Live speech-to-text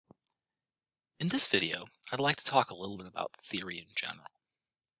In this video, I'd like to talk a little bit about theory in general.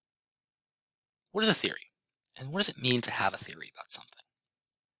 What is a theory? And what does it mean to have a theory about something?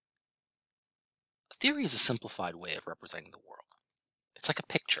 A theory is a simplified way of representing the world. It's like a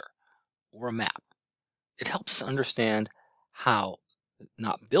picture or a map. It helps us understand how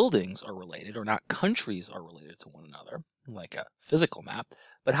not buildings are related or not countries are related to one another, like a physical map,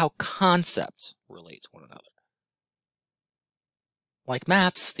 but how concepts relate to one another. Like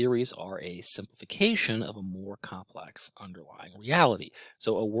maps, theories are a simplification of a more complex underlying reality.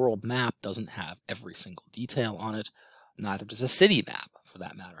 So a world map doesn't have every single detail on it. Neither does a city map, for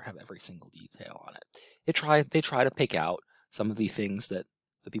that matter, have every single detail on it. They try to pick out some of the things that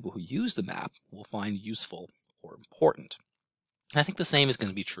the people who use the map will find useful or important. And I think the same is going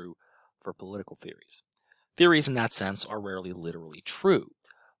to be true for political theories. Theories in that sense are rarely literally true,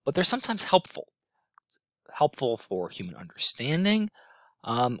 but they're sometimes helpful for human understanding,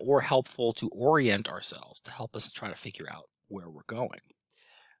 or helpful to orient ourselves, to help us try to figure out where we're going.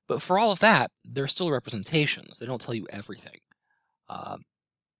 But for all of that, they're still representations. They don't tell you everything.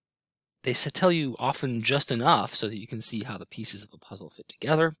 They tell you often just enough so that you can see how the pieces of a puzzle fit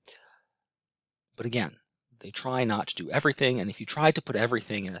together. But again, they try not to do everything, and if you tried to put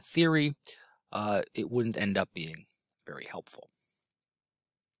everything in a theory, it wouldn't end up being very helpful.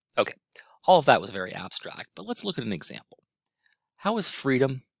 Okay. All of that was very abstract, but let's look at an example. How is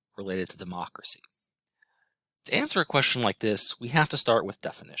freedom related to democracy? To answer a question like this, we have to start with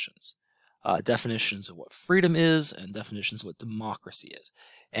definitions. Definitions of what freedom is and definitions of what democracy is.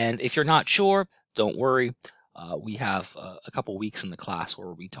 And if you're not sure, don't worry. We have a couple weeks in the class where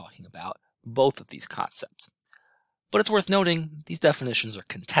we'll be talking about both of these concepts. But it's worth noting these definitions are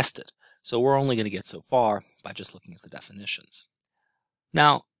contested, so we're only going to get so far by just looking at the definitions.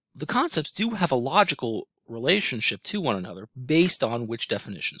 Now, the concepts do have a logical relationship to one another based on which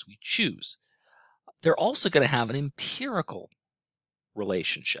definitions we choose. They're also going to have an empirical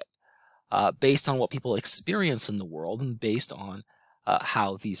relationship based on what people experience in the world and based on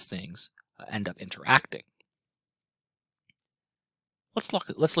how these things end up interacting. Let's look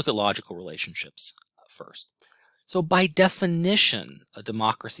at logical relationships first. So by definition, a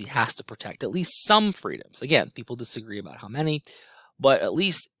democracy has to protect at least some freedoms. Again, people disagree about how many, but at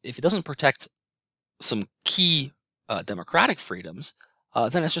least if it doesn't protect some key democratic freedoms,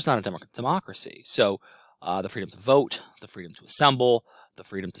 then it's just not a democracy. So the freedom to vote, the freedom to assemble, the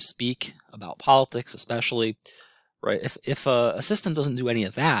freedom to speak about politics especially, right? If a system doesn't do any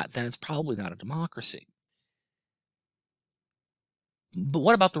of that, then it's probably not a democracy. But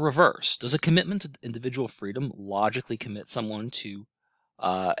what about the reverse? Does a commitment to individual freedom logically commit someone to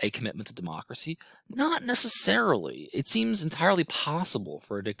a commitment to democracy? Not necessarily. It seems entirely possible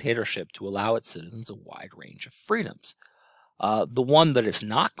for a dictatorship to allow its citizens a wide range of freedoms. The one that it's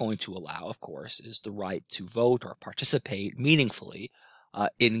not going to allow, of course, is the right to vote or participate meaningfully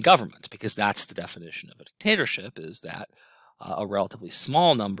in government, because that's the definition of a dictatorship, is that a relatively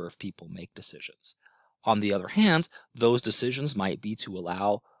small number of people make decisions. On the other hand, those decisions might be to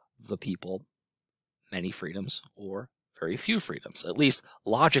allow the people many freedoms or very few freedoms. At least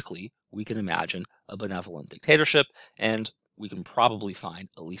logically, we can imagine a benevolent dictatorship, and we can probably find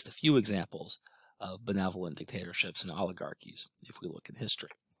at least a few examples of benevolent dictatorships and oligarchies if we look in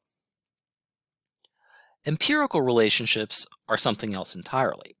history. Empirical relationships are something else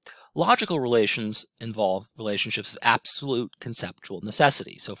entirely. Logical relations involve relationships of absolute conceptual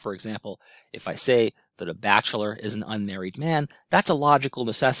necessity. So, for example, if I say that a bachelor is an unmarried man, that's a logical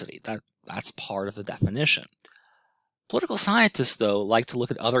necessity. That's part of the definition. Political scientists, though, like to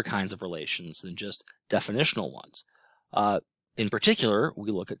look at other kinds of relations than just definitional ones. In particular, we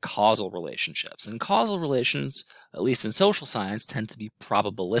look at causal relationships. And causal relations, at least in social science, tend to be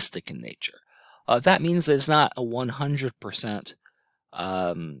probabilistic in nature. That means that it's not a 100%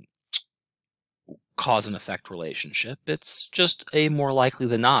 cause and effect relationship. It's just a more likely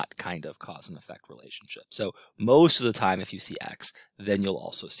than not kind of cause and effect relationship. So most of the time, if you see X, then you'll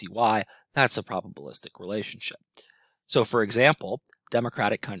also see Y. That's a probabilistic relationship. So, for example,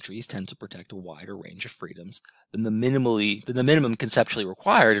 democratic countries tend to protect a wider range of freedoms than the minimum conceptually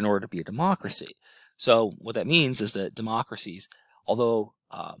required in order to be a democracy. So what that means is that democracies, although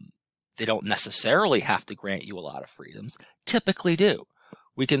they don't necessarily have to grant you a lot of freedoms, typically do.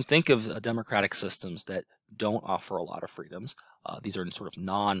 We can think of democratic systems that don't offer a lot of freedoms. These are sort of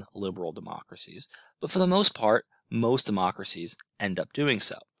non-liberal democracies. But for the most part, most democracies end up doing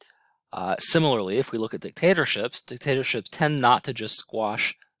so. Similarly, if we look at dictatorships tend not to just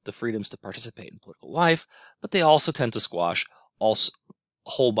squash the freedoms to participate in political life, but they also tend to squash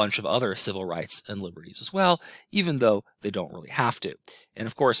a whole bunch of other civil rights and liberties as well, even though they don't really have to. And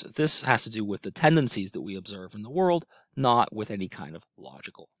of course, this has to do with the tendencies that we observe in the world, not with any kind of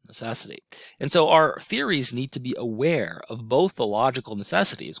logical necessity. And so our theories need to be aware of both the logical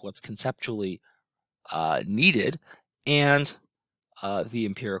necessities, what's conceptually needed, and the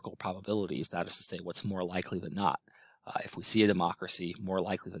empirical probabilities, that is to say, what's more likely than not. If we see a democracy, more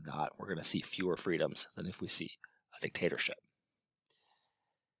likely than not, we're going to see fewer freedoms than if we see a dictatorship.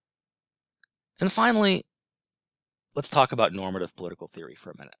 And finally, let's talk about normative political theory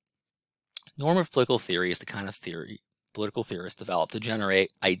for a minute. Normative political theory is the kind of theory political theorists develop to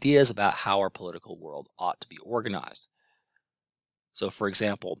generate ideas about how our political world ought to be organized. So, for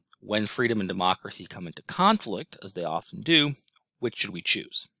example, when freedom and democracy come into conflict, as they often do, which should we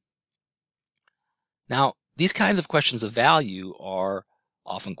choose? Now, these kinds of questions of value are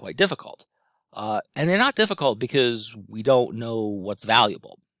often quite difficult. And they're not difficult because we don't know what's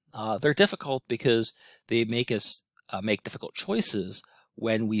valuable. They're difficult because they make us make difficult choices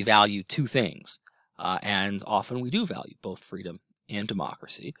when we value two things. And often we do value both freedom and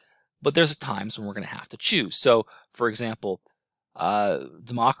democracy. But there's times when we're going to have to choose. So, for example,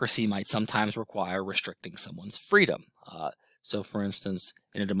 democracy might sometimes require restricting someone's freedom. So, for instance,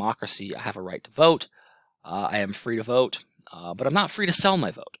 in a democracy, I have a right to vote. I am free to vote, but I'm not free to sell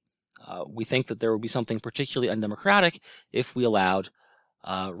my vote. We think that there would be something particularly undemocratic if we allowed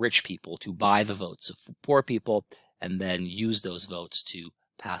rich people to buy the votes of poor people and then use those votes to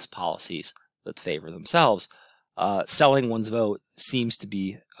pass policies that favor themselves. Selling one's vote seems to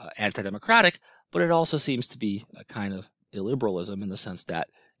be anti-democratic, but it also seems to be a kind of illiberalism in the sense that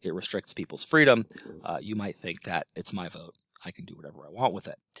it restricts people's freedom. You might think that it's my vote. I can do whatever I want with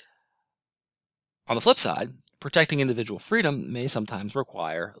it. On the flip side, protecting individual freedom may sometimes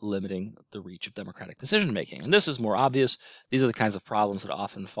require limiting the reach of democratic decision-making. And this is more obvious. These are the kinds of problems that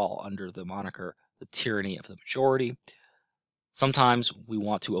often fall under the moniker the tyranny of the majority. Sometimes we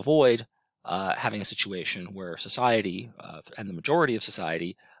want to avoid having a situation where society and the majority of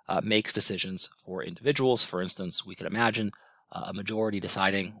society makes decisions for individuals. For instance, we could imagine a majority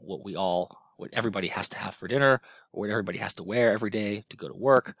deciding what everybody has to have for dinner, or what everybody has to wear every day to go to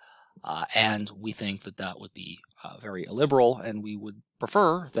work. And we think that that would be very illiberal, and we would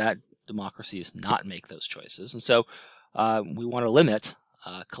prefer that democracies not make those choices. And so we want to limit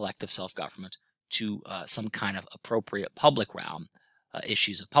collective self-government to some kind of appropriate public realm,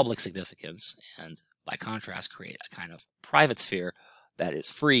 issues of public significance, and by contrast create a kind of private sphere that is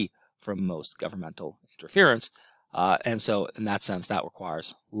free from most governmental interference. And so in that sense, that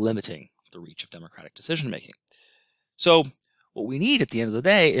requires limiting the reach of democratic decision-making. So what we need at the end of the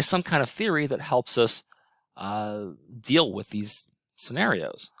day is some kind of theory that helps us deal with these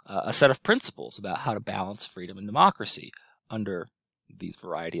scenarios, a set of principles about how to balance freedom and democracy under these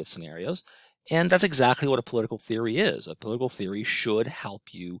variety of scenarios. And that's exactly what a political theory is. A political theory should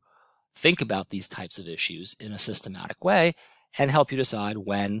help you think about these types of issues in a systematic way and help you decide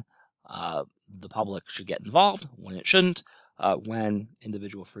when the public should get involved, when it shouldn't, when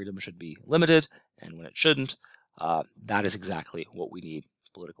individual freedom should be limited, and when it shouldn't. That is exactly what we need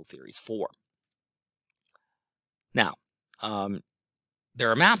political theories for. Now,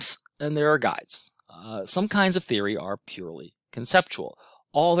 there are maps and there are guides. Some kinds of theory are purely conceptual.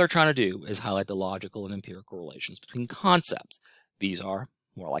 All they're trying to do is highlight the logical and empirical relations between concepts. These are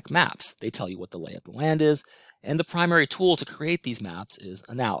more like maps. They tell you what the lay of the land is, and the primary tool to create these maps is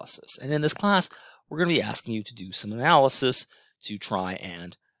analysis. And in this class, we're going to be asking you to do some analysis to try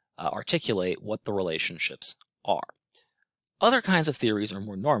and articulate what the relationships are. Other kinds of theories are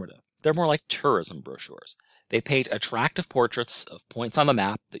more normative. They're more like tourism brochures. They paint attractive portraits of points on the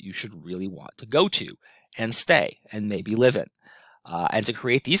map that you should really want to go to and stay and maybe live in. And to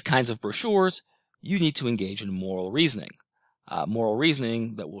create these kinds of brochures, you need to engage in moral reasoning. Moral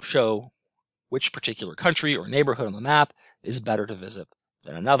reasoning that will show which particular country or neighborhood on the map is better to visit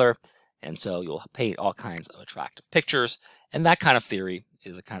than another. And so you'll paint all kinds of attractive pictures. And that kind of theory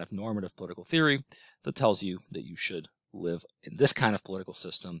is a kind of normative political theory that tells you that you should live in this kind of political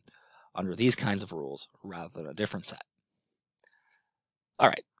system under these kinds of rules rather than a different set. All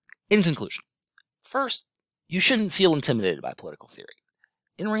right, in conclusion, first, you shouldn't feel intimidated by political theory.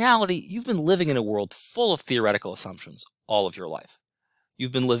 In reality, you've been living in a world full of theoretical assumptions all of your life.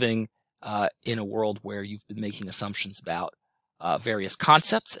 You've been living in a world where you've been making assumptions about various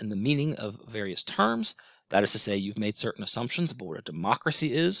concepts and the meaning of various terms. That is to say, you've made certain assumptions about what a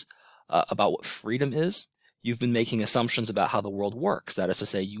democracy is, about what freedom is. You've been making assumptions about how the world works. That is to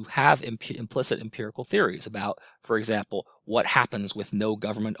say, you have implicit empirical theories about, for example, what happens with no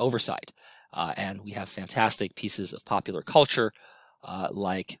government oversight. And we have fantastic pieces of popular culture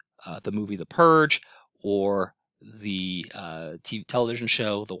like the movie The Purge or the television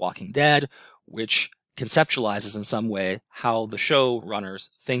show The Walking Dead, which conceptualizes in some way how the showrunners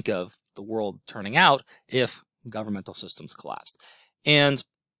think of the world turning out if governmental systems collapsed. And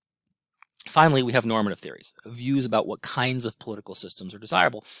finally, we have normative theories, views about what kinds of political systems are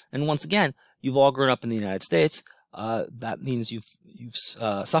desirable. And once again, you've all grown up in the United States. That means you've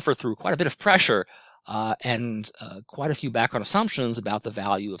suffered through quite a bit of pressure and quite a few background assumptions about the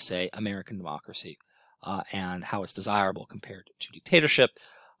value of, say, American democracy and how it's desirable compared to dictatorship.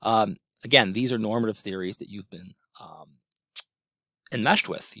 Again, these are normative theories that you've been enmeshed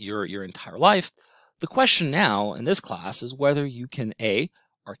with your entire life. The question now in this class is whether you can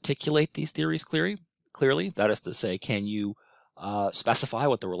articulate these theories clearly. That is to say, can you specify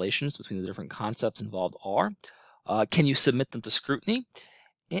what the relations between the different concepts involved are? Can you submit them to scrutiny?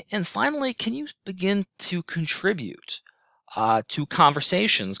 And finally, can you begin to contribute to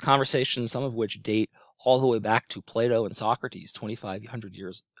conversations, some of which date all the way back to Plato and Socrates 2,500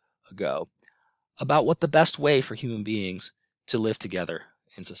 years ago, about what the best way for human beings to live together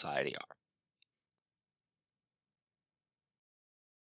in society are?